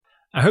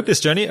I hope this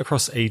journey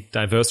across a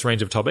diverse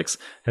range of topics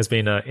has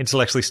been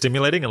intellectually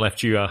stimulating and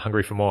left you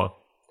hungry for more.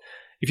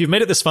 If you've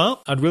made it this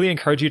far, I'd really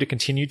encourage you to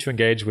continue to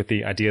engage with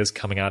the ideas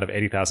coming out of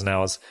 80,000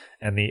 Hours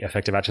and the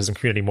effective altruism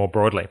community more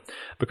broadly,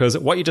 because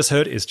what you just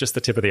heard is just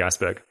the tip of the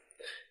iceberg.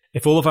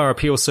 If all of our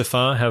appeals so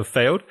far have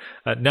failed,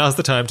 now's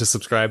the time to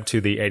subscribe to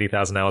the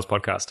 80,000 Hours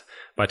podcast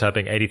by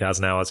typing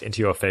 80,000 Hours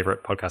into your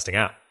favorite podcasting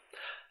app.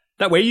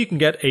 That way you can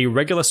get a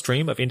regular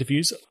stream of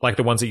interviews like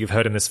the ones that you've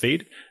heard in this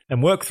feed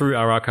and work through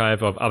our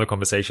archive of other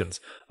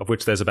conversations, of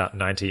which there's about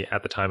 90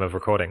 at the time of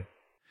recording.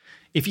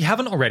 If you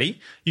haven't already,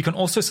 you can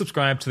also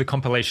subscribe to the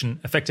compilation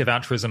Effective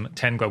Altruism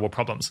 10 Global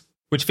Problems,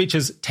 which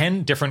features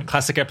 10 different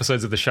classic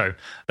episodes of the show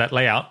that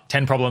lay out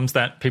 10 problems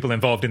that people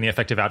involved in the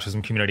effective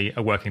altruism community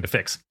are working to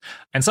fix,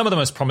 and some of the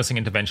most promising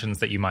interventions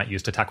that you might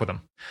use to tackle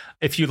them.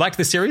 If you like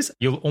this series,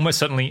 you'll almost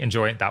certainly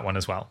enjoy that one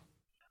as well.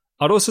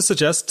 I'd also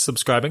suggest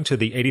subscribing to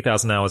the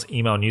 80,000 Hours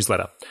email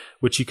newsletter,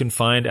 which you can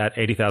find at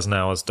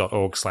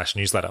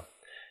 80,000hours.org/newsletter.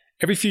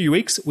 Every few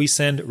weeks, we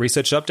send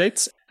research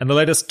updates and the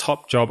latest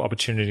top job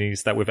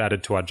opportunities that we've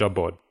added to our job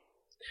board.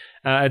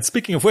 And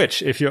speaking of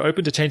which, if you're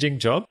open to changing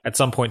job at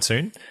some point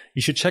soon,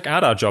 you should check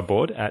out our job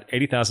board at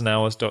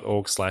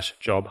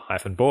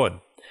 80,000hours.org/job-board.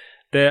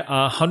 There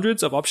are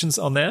hundreds of options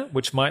on there,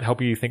 which might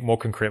help you think more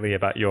concretely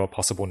about your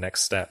possible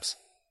next steps.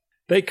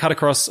 They cut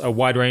across a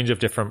wide range of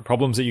different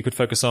problems that you could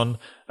focus on,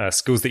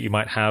 skills that you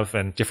might have,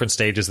 and different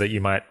stages that you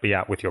might be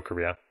at with your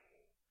career.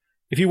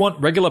 If you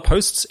want regular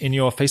posts in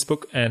your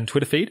Facebook and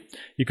Twitter feed,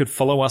 you could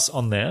follow us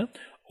on there,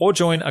 or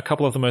join a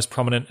couple of the most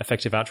prominent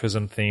effective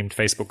altruism themed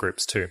Facebook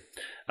groups too,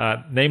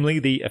 namely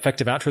the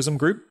Effective Altruism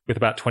group with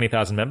about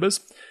 20,000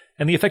 members,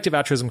 and the Effective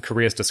Altruism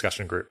Careers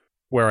Discussion group,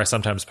 where I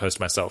sometimes post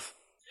myself.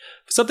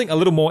 For something a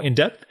little more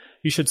in-depth,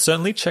 you should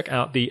certainly check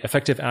out the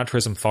Effective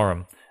Altruism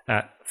Forum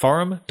at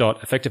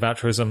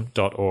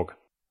forum.effectivealtruism.org.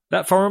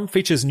 That forum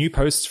features new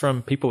posts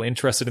from people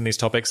interested in these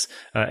topics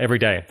every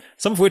day,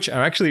 some of which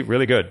are actually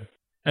really good.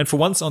 And for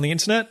once on the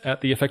internet, at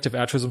the Effective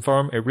Altruism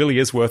Forum, it really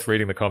is worth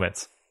reading the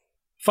comments.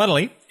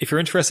 Finally, if you're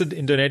interested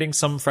in donating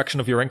some fraction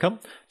of your income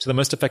to the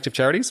most effective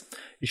charities,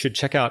 you should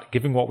check out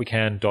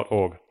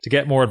givingwhatwecan.org to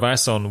get more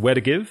advice on where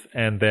to give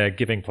and their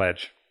giving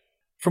pledge.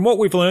 From what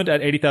we've learned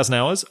at 80,000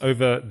 Hours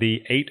over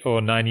the 8 or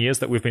 9 years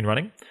that we've been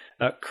running,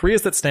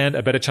 careers that stand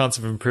a better chance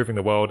of improving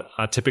the world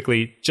are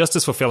typically just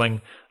as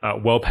fulfilling,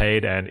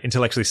 well-paid, and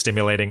intellectually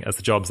stimulating as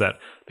the jobs that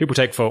people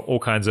take for all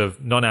kinds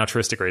of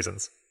non-altruistic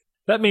reasons.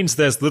 That means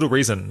there's little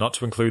reason not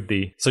to include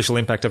the social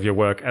impact of your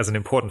work as an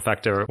important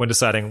factor when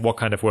deciding what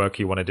kind of work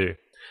you want to do.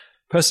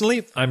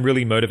 Personally, I'm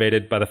really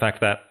motivated by the fact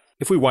that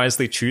if we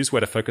wisely choose where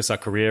to focus our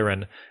career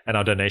and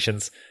our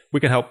donations, we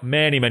can help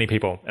many, many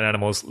people and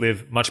animals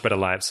live much better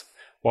lives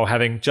while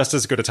having just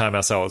as good a time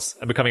ourselves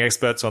and becoming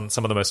experts on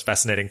some of the most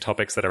fascinating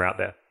topics that are out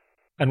there.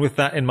 And with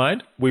that in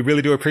mind, we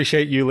really do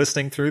appreciate you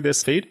listening through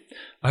this feed.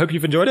 I hope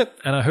you've enjoyed it,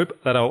 and I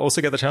hope that I'll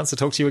also get the chance to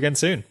talk to you again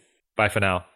soon. Bye for now.